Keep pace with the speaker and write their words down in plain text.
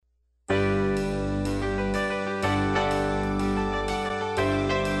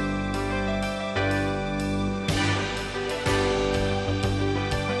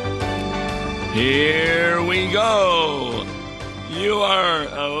Here we go. You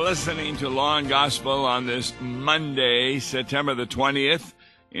are listening to Law and Gospel on this Monday, September the 20th,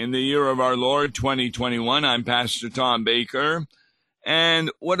 in the year of our Lord, 2021. I'm Pastor Tom Baker.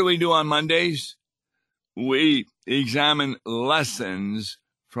 And what do we do on Mondays? We examine lessons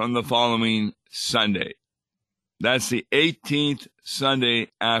from the following Sunday. That's the 18th Sunday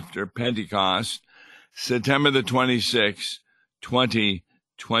after Pentecost, September the 26th,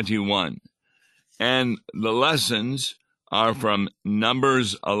 2021. And the lessons are from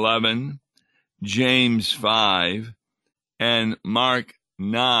Numbers 11, James 5, and Mark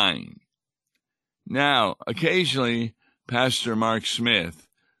 9. Now, occasionally, Pastor Mark Smith,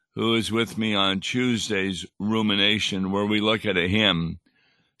 who is with me on Tuesday's Rumination, where we look at a hymn,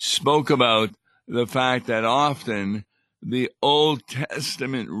 spoke about the fact that often the Old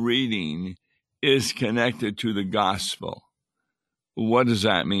Testament reading is connected to the gospel. What does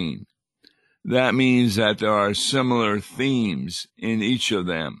that mean? That means that there are similar themes in each of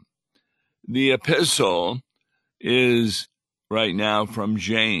them. The epistle is right now from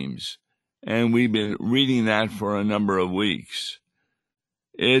James, and we've been reading that for a number of weeks.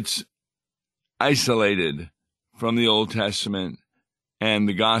 It's isolated from the Old Testament and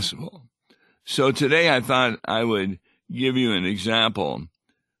the gospel. So today I thought I would give you an example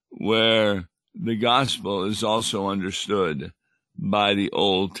where the gospel is also understood by the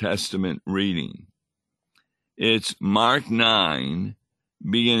Old Testament reading. It's Mark 9,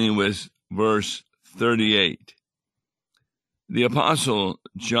 beginning with verse 38. The Apostle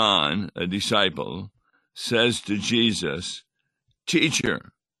John, a disciple, says to Jesus,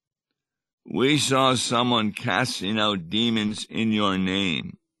 "Teacher, we saw someone casting out demons in your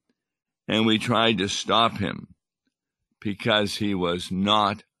name, and we tried to stop him because he was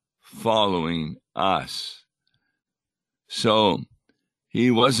not following us." So he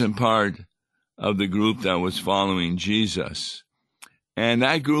wasn't part of the group that was following Jesus. And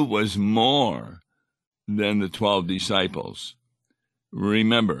that group was more than the 12 disciples.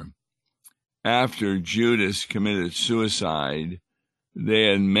 Remember, after Judas committed suicide, they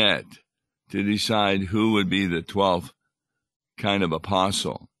had met to decide who would be the 12th kind of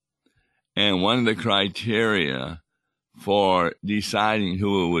apostle. And one of the criteria for deciding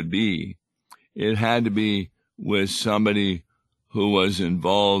who it would be, it had to be with somebody who was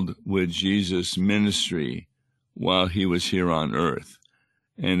involved with Jesus' ministry while he was here on earth.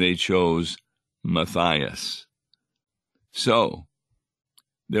 And they chose Matthias. So,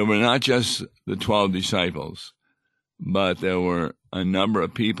 there were not just the 12 disciples, but there were a number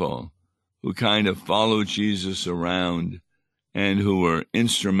of people who kind of followed Jesus around and who were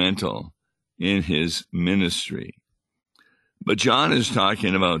instrumental in his ministry. But John is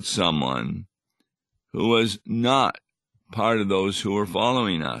talking about someone who was not part of those who were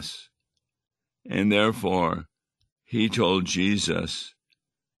following us. And therefore, he told Jesus,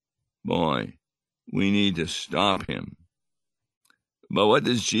 "Boy, we need to stop him." But what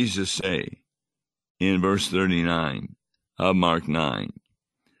does Jesus say in verse 39 of Mark 9?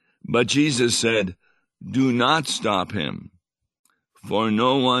 But Jesus said, "Do not stop him, for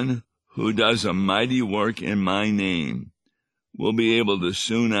no one who does a mighty work in my name will be able to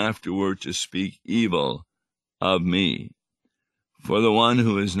soon afterward to speak evil of me. For the one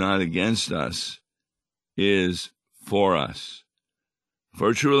who is not against us is for us.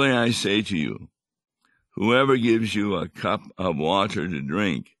 For truly I say to you, whoever gives you a cup of water to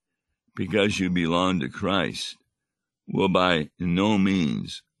drink because you belong to Christ will by no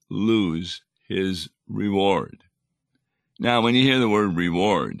means lose his reward." Now, when you hear the word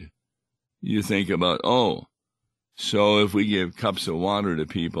reward, you think about, so if we give cups of water to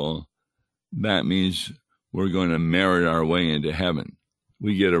people, that means we're going to merit our way into heaven.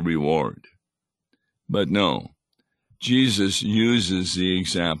 We get a reward. But no, Jesus uses the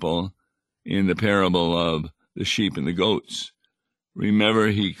example in the parable of the sheep and the goats. Remember,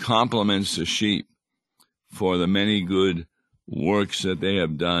 he compliments the sheep for the many good works that they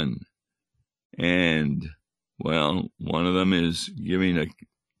have done. And, well, one of them is giving a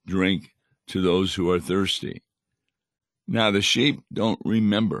drink to those who are thirsty. Now, the sheep don't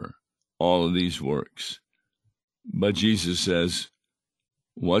remember all of these works. But Jesus says,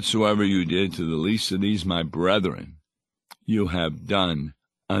 "Whatsoever you did to the least of these, my brethren, you have done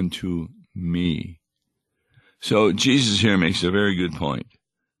unto me." So Jesus here makes a very good point,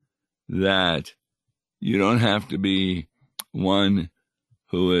 that you don't have to be one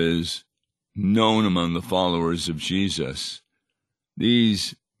who is known among the followers of Jesus.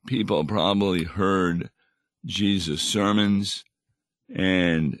 These people probably heard Jesus' sermons,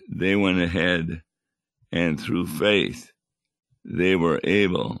 and they went ahead, and through faith, they were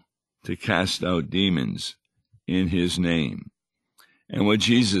able to cast out demons in his name. And what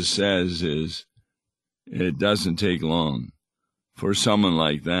Jesus says is, it doesn't take long for someone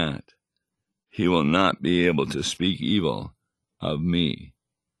like that. He will not be able to speak evil of me.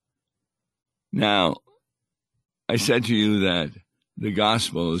 Now, I said to you that the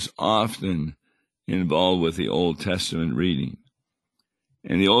gospel is often involved with the Old Testament reading.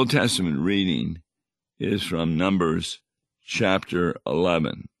 And the Old Testament reading is from Numbers chapter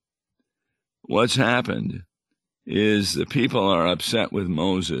 11. What's happened is the people are upset with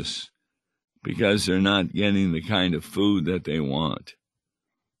Moses because they're not getting the kind of food that they want.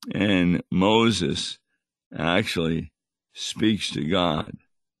 And Moses actually speaks to God.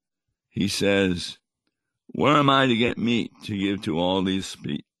 He says, "Where am I to get meat to give to all this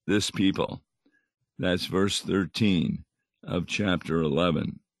people?" That's verse 13 of chapter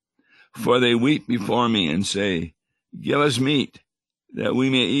 11. "For they weep before me and say, 'Give us meat, that we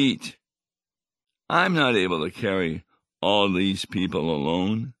may eat.' I'm not able to carry all these people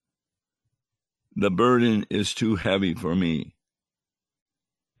alone. The burden is too heavy for me.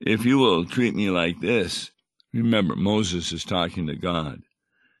 If you will treat me like this," remember, Moses is talking to God,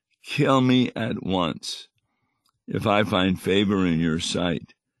 "kill me at once, if I find favor in your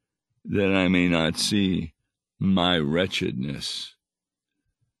sight, that I may not see my wretchedness."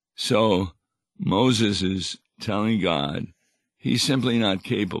 So Moses is telling God he's simply not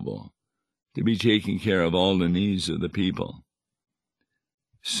capable to be taking care of all the needs of the people.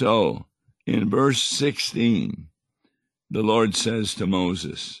 So in verse 16, the Lord says to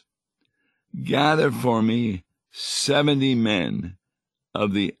Moses, "Gather for me 70 men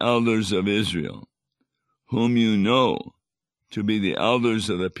of the elders of Israel, whom you know to be the elders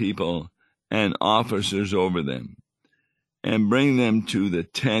of the people and officers over them, and bring them to the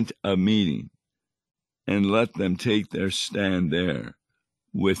tent of meeting, and let them take their stand there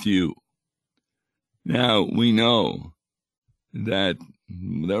with you." Now, we know that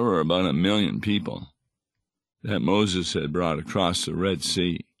there were about 1 million people that Moses had brought across the Red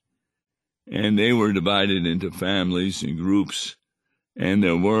Sea, and they were divided into families and groups, and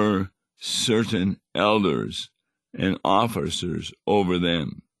there were certain elders and officers over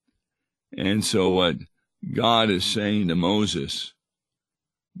them. And so what God is saying to Moses,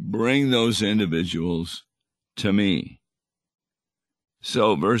 bring those individuals to me.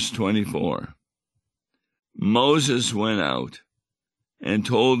 So verse 24, Moses went out and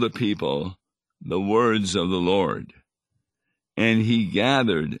told the people the words of the Lord, and he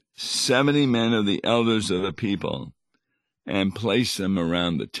gathered 70 men of the elders of the people and placed them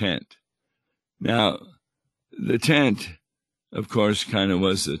around the tent. Now, the tent, of course, kind of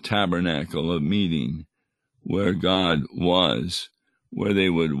was the tabernacle of meeting where God was, where they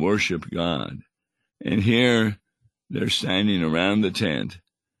would worship God. And here they're standing around the tent,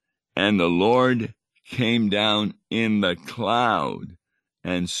 and the Lord came down in the cloud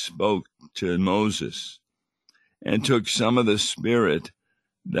and spoke to Moses, and took some of the Spirit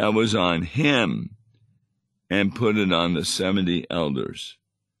that was on him and put it on the 70 elders.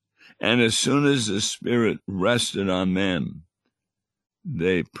 And as soon as the Spirit rested on them,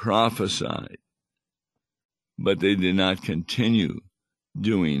 they prophesied, but they did not continue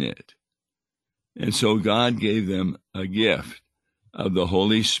doing it. And so God gave them a gift of the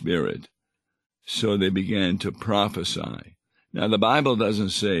Holy Spirit, so they began to prophesy. Now, the Bible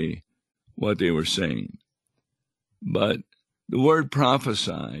doesn't say what they were saying, but the word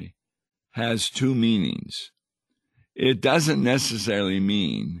prophesy has two meanings. It doesn't necessarily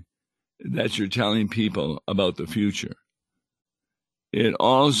mean that you're telling people about the future. It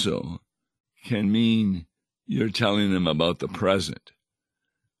also can mean you're telling them about the present.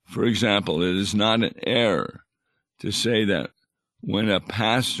 For example, it is not an error to say that when a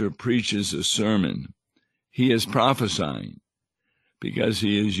pastor preaches a sermon, he is prophesying because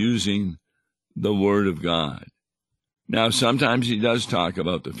he is using the Word of God. Now, sometimes he does talk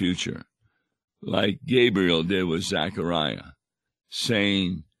about the future, like Gabriel did with Zechariah,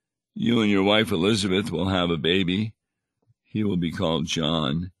 saying, "You and your wife Elizabeth will have a baby. He will be called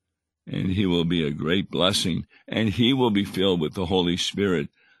John, and he will be a great blessing, and he will be filled with the Holy Spirit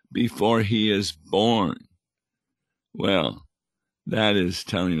before he is born." Well, that is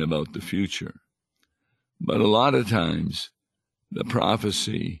telling about the future. But a lot of times, the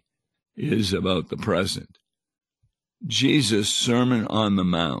prophecy is about the present. Jesus' Sermon on the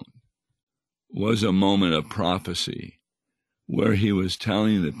Mount was a moment of prophecy where he was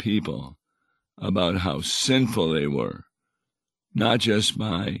telling the people about how sinful they were, not just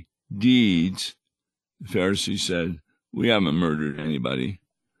by deeds. The Pharisees said, "We haven't murdered anybody,"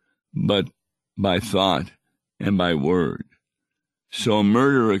 but by thought and by word. So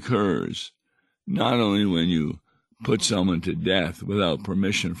murder occurs not only when you put someone to death without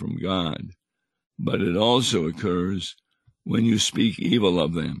permission from God, but it also occurs when you speak evil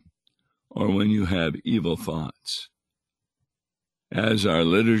of them or when you have evil thoughts. As our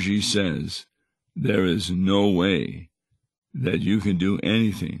liturgy says, there is no way that you can do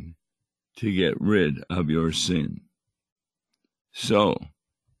anything to get rid of your sin. So,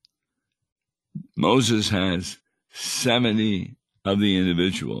 Moses has 70 of the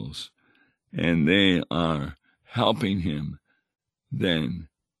individuals, and they are helping him then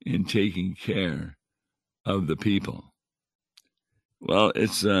in taking care of the people. Well,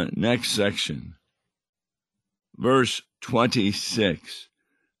 it's the next section, verse 26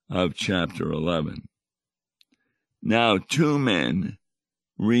 of chapter 11. Now 2 men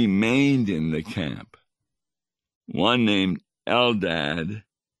remained in the camp, one named Eldad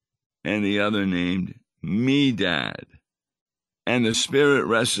and the other named Medad, and the Spirit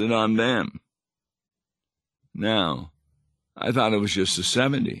rested on them. Now, I thought it was just the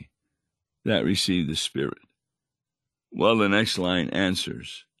 70 that received the Spirit. Well, the next line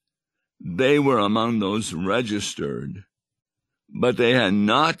answers, they were among those registered, but they had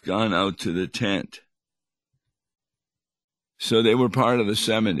not gone out to the tent. So they were part of the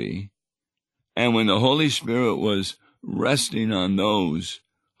 70, and when the Holy Spirit was resting on those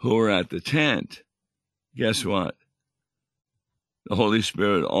who were at the tent, guess what? The Holy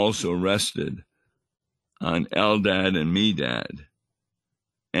Spirit also rested on Eldad and Medad.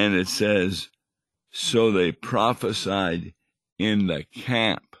 And it says, so they prophesied in the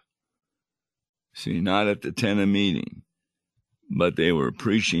camp. See, not at the tent of meeting, but they were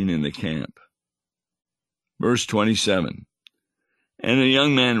preaching in the camp. Verse 27, and a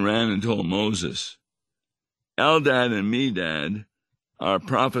young man ran and told Moses, Eldad and Medad are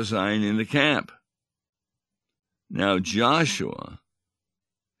prophesying in the camp. Now Joshua,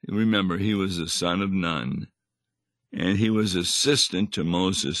 remember, he was the son of Nun, and he was assistant to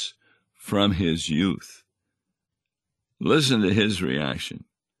Moses from his youth. Listen to his reaction.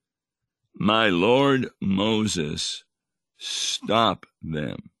 My Lord Moses, stop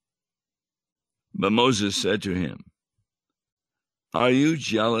them. But Moses said to him, are you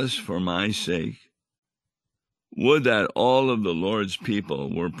jealous for my sake? Would that all of the Lord's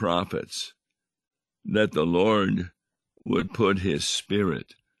people were prophets, that the Lord would put his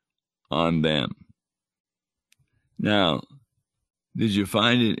Spirit on them. Now, did you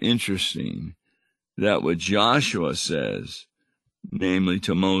find it interesting that what Joshua says, namely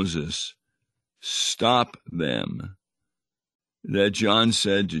to Moses, stop them, that John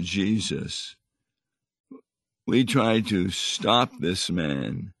said to Jesus, we tried to stop this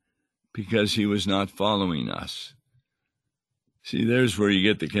man because he was not following us. See, there's where you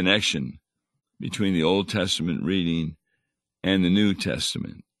get the connection between the Old Testament reading and the New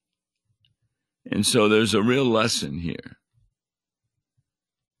Testament. And so there's a real lesson here.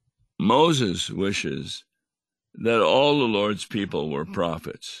 Moses wishes that all the Lord's people were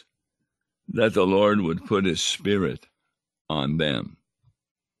prophets, that the Lord would put his Spirit on them.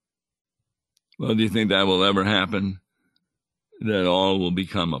 Well, do you think that will ever happen? That all will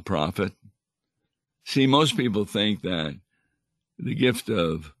become a prophet? See, most people think that the gift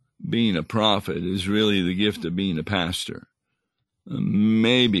of being a prophet is really the gift of being a pastor.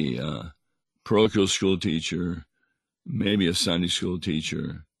 Maybe a parochial school teacher, maybe a Sunday school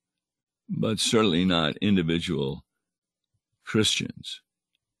teacher, but certainly not individual Christians.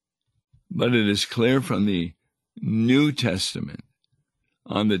 But it is clear from the New Testament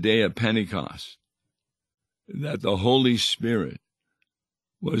on the day of Pentecost that the Holy Spirit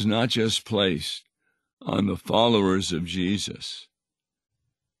was not just placed on the followers of Jesus,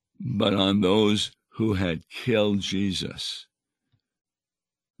 but on those who had killed Jesus.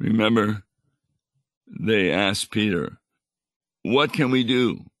 Remember, they asked Peter, what can we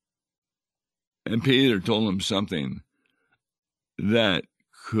do? And Peter told them something that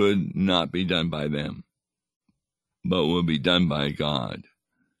could not be done by them, but will be done by God.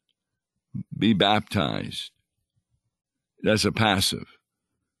 Be baptized. That's a passive.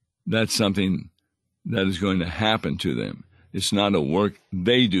 That's something that is going to happen to them. It's not a work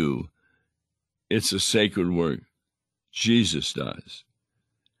they do. It's a sacred work Jesus does.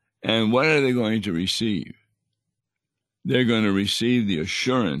 And what are they going to receive? They're going to receive the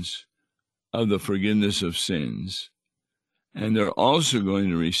assurance of the forgiveness of sins, and they're also going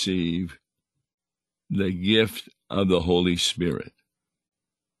to receive the gift of the Holy Spirit.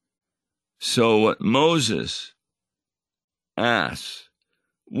 So what Moses asks,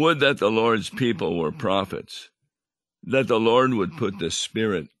 would that the Lord's people were prophets, that the Lord would put the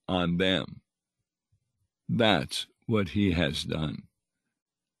Spirit on them. That's what he has done.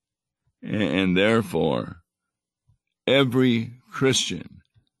 And therefore, every Christian,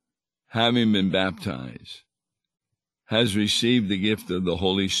 having been baptized, has received the gift of the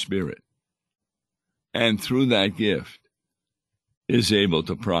Holy Spirit, and through that gift is able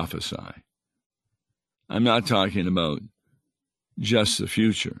to prophesy. I'm not talking about just the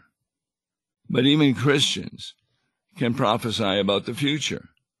future, but even Christians can prophesy about the future.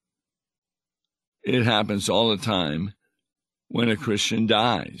 It happens all the time when a Christian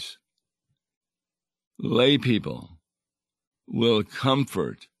dies. Lay people will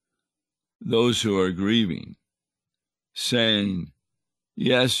comfort those who are grieving, saying,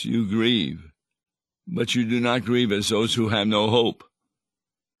 yes, you grieve, but you do not grieve as those who have no hope.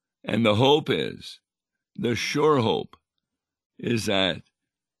 And the hope is, the sure hope is that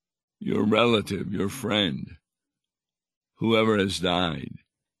your relative, your friend, whoever has died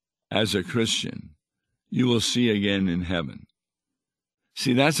as a Christian, you will see again in heaven.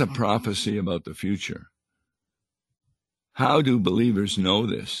 See, that's a prophecy about the future. How do believers know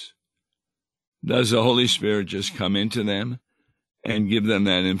this? Does the Holy Spirit just come into them and give them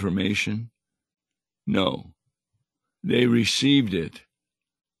that information? No. They received it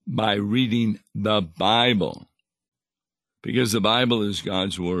by reading the Bible, because the Bible is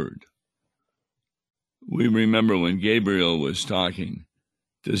God's Word. We remember when Gabriel was talking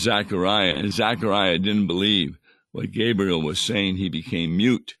to Zechariah, and Zechariah didn't believe what Gabriel was saying. He became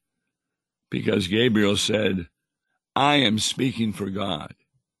mute because Gabriel said, I am speaking for God.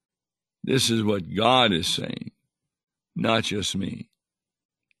 This is what God is saying, not just me.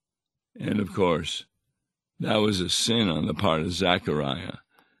 And of course, that was a sin on the part of Zechariah,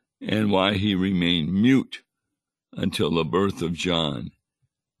 and why he remained mute until the birth of John,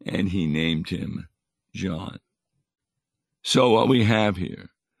 and he named him John. So what we have here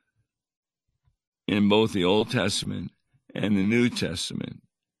in both the Old Testament and the New Testament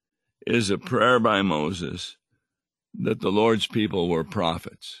is a prayer by Moses that the Lord's people were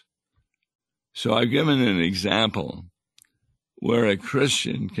prophets. So I've given an example where a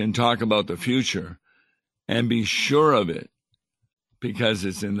Christian can talk about the future and be sure of it because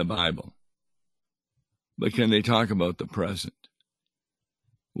it's in the Bible. But can they talk about the present?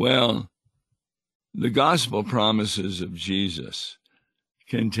 Well, the gospel promises of Jesus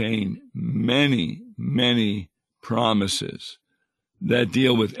contain many, many promises that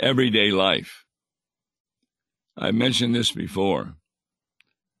deal with everyday life. I mentioned this before,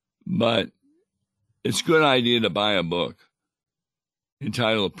 but it's a good idea to buy a book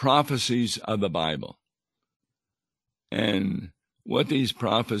entitled Prophecies of the Bible. And what these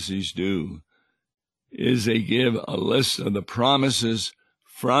prophecies do is they give a list of the promises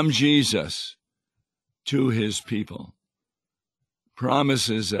from Jesus to his people,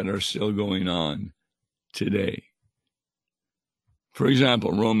 promises that are still going on today. For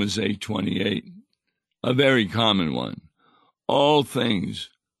example, Romans 8:28, a very common one. All things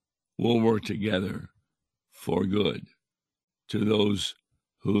will work together for good to those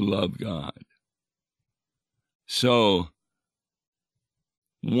who love God. So,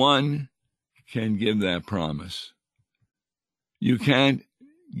 one can give that promise. You can't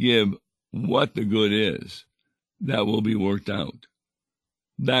give what the good is that will be worked out.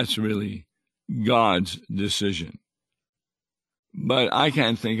 That's really God's decision. But I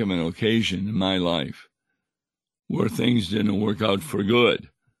can't think of an occasion in my life where things didn't work out for good.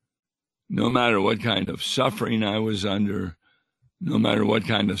 No matter what kind of suffering I was under, no matter what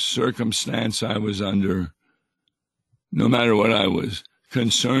kind of circumstance I was under, no matter what I was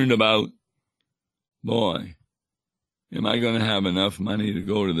concerned about, boy, am I going to have enough money to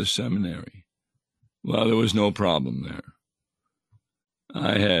go to the seminary? Well, there was no problem there.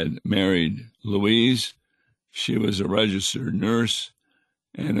 I had married Louise. She was a registered nurse,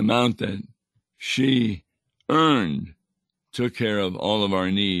 and the amount that she earned took care of all of our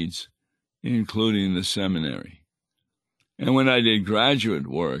needs, including the seminary. And when I did graduate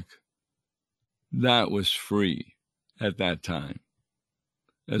work, that was free at that time.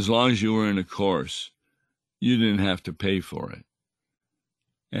 As long as you were in a course, you didn't have to pay for it.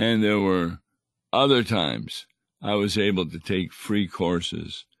 And there were other times I was able to take free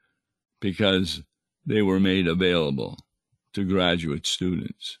courses because they were made available to graduate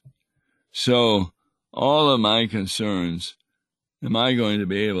students. So all of my concerns, am I going to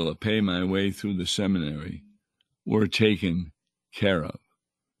be able to pay my way through the seminary, were taken care of.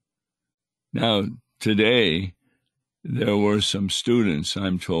 Now, today, there were some students,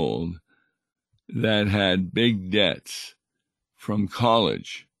 I'm told, that had big debts from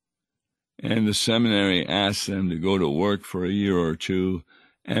college, and the seminary asked them to go to work for a year or two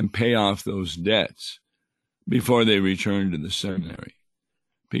and pay off those debts. before they returned to the seminary.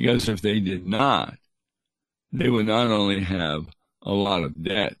 Because if they did not, they would not only have a lot of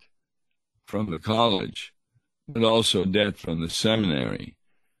debt from the college, but also debt from the seminary.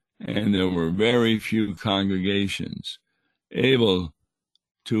 And there were very few congregations able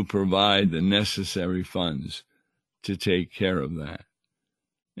to provide the necessary funds to take care of that.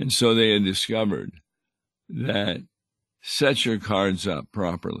 And so they had discovered that set your cards up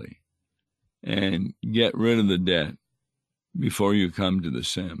properly and get rid of the debt before you come to the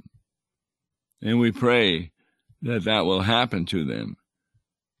sim. And we pray that that will happen to them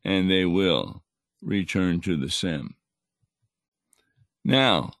and they will return to the sim.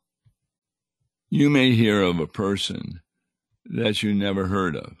 Now, you may hear of a person that you never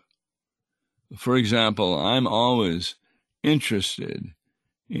heard of. For example, I'm always interested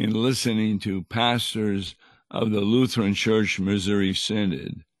in listening to pastors of the Lutheran Church Missouri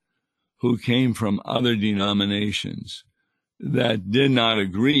Synod who came from other denominations that did not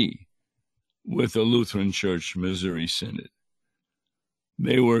agree with the Lutheran Church Missouri Synod.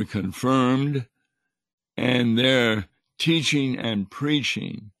 They were confirmed, and their teaching and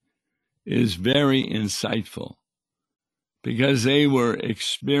preaching is very insightful because they were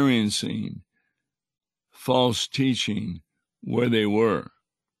experiencing false teaching where they were.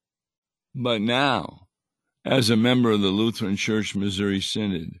 But now, as a member of the Lutheran Church Missouri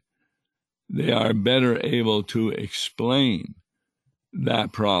Synod, they are better able to explain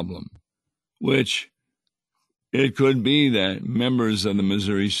that problem, which it could be that members of the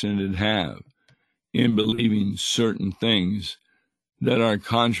Missouri Synod have in believing certain things that are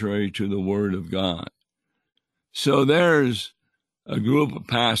contrary to the Word of God. So there's a group of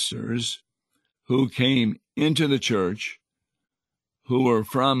pastors who came into the church who were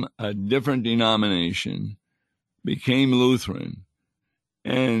from a different denomination, became Lutheran,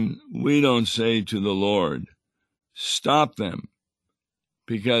 and we don't say to the Lord, stop them,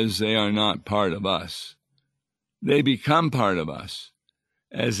 because they are not part of us. They become part of us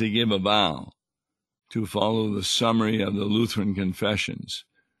as they give a vow to follow the summary of the Lutheran Confessions,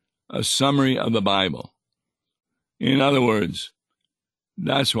 a summary of the Bible. In other words,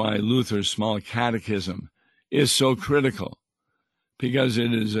 that's why Luther's Small Catechism is so critical, because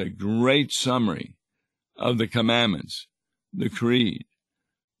it is a great summary of the commandments, the creed,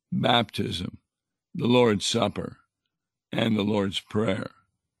 baptism, the Lord's Supper, and the Lord's Prayer.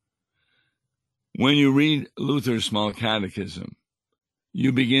 When you read Luther's Small Catechism,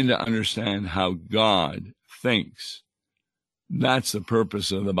 you begin to understand how God thinks. That's the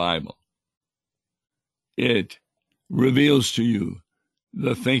purpose of the Bible. It reveals to you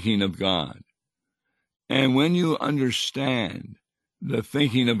the thinking of God. And when you understand the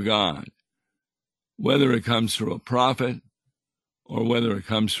thinking of God, whether it comes through a prophet or whether it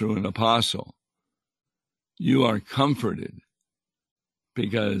comes through an apostle, you are comforted,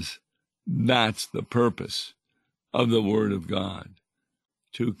 because that's the purpose of the Word of God,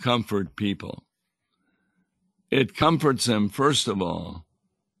 to comfort people. It comforts them, first of all,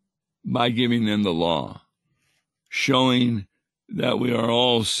 by giving them the law, showing that we are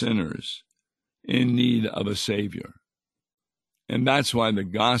all sinners in need of a Savior. And that's why the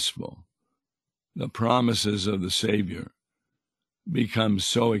gospel, the promises of the Savior, becomes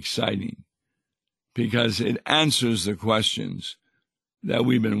so exciting, because it answers the questions that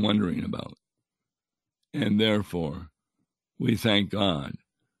we've been wondering about. And therefore, we thank God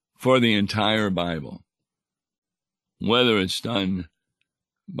for the entire Bible, whether it's done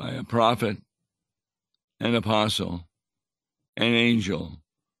by a prophet, an apostle, an angel,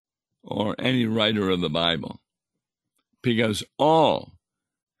 or any writer of the Bible, because all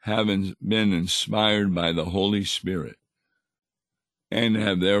have been inspired by the Holy Spirit and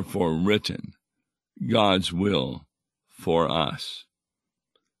have therefore written God's will for us.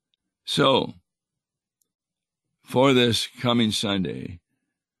 So, for this coming Sunday,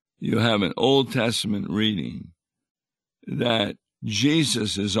 you have an Old Testament reading that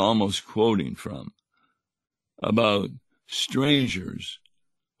Jesus is almost quoting from, about strangers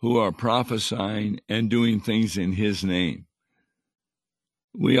who are prophesying and doing things in his name.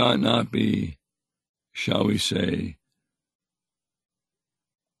 We ought not be, shall we say,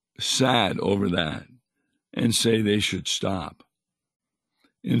 sad over that and say they should stop.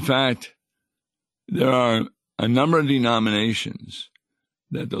 In fact, there are a number of denominations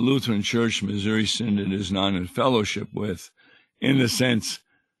that the Lutheran Church Missouri Synod is not in fellowship with, in the sense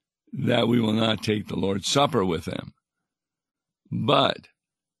that we will not take the Lord's Supper with them. But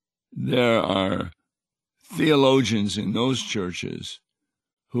there are theologians in those churches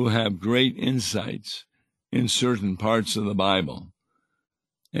who have great insights in certain parts of the Bible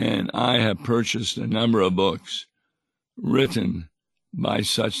and I have purchased a number of books written by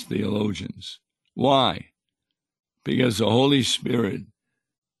such theologians. Why? Because the Holy Spirit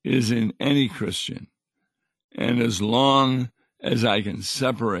is in any Christian, and as long as I can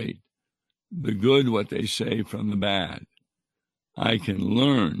separate the good, what they say, from the bad, I can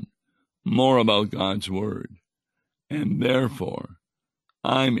learn more about God's Word, and therefore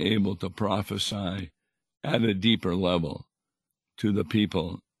I'm able to prophesy at a deeper level to the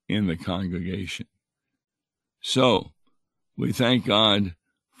people in the congregation. So, we thank God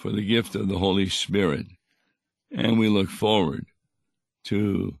for the gift of the Holy Spirit, and we look forward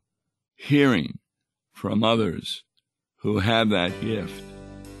to hearing from others who have that gift.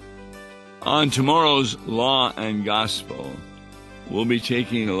 On tomorrow's Law and Gospel, we'll be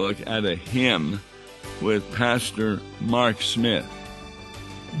taking a look at a hymn with Pastor Mark Smith.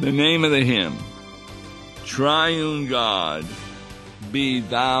 The name of the hymn, Triune God, Be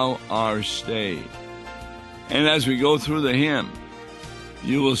Thou Our Stay. And as we go through the hymn,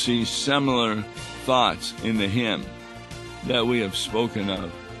 you will see similar thoughts in the hymn that we have spoken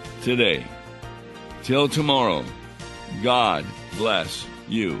of today. Till tomorrow, God bless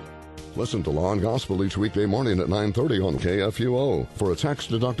you. Listen to Law and Gospel each weekday morning at 9:30 on KFUO. For a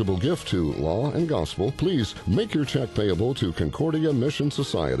tax-deductible gift to Law and Gospel, please make your check payable to Concordia Mission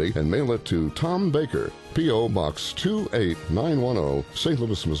Society and mail it to Tom Baker, P.O. Box 28910, St.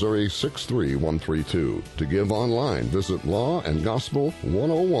 Louis, Missouri 63132. To give online, visit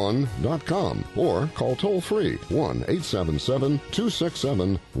lawandgospel101.com or call toll-free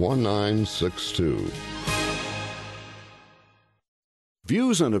 1-877-267-1962.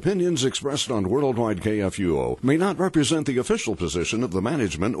 Views and opinions expressed on Worldwide KFUO may not represent the official position of the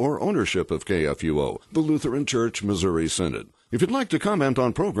management or ownership of KFUO, the Lutheran Church Missouri Synod. If you'd like to comment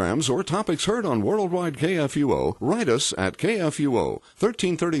on programs or topics heard on Worldwide KFUO, write us at KFUO,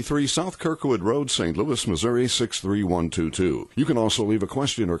 1333 South Kirkwood Road, St. Louis, Missouri 63122. You can also leave a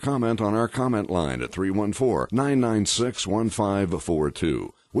question or comment on our comment line at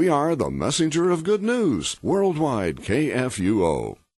 314-996-1542. We are the messenger of good news, Worldwide KFUO.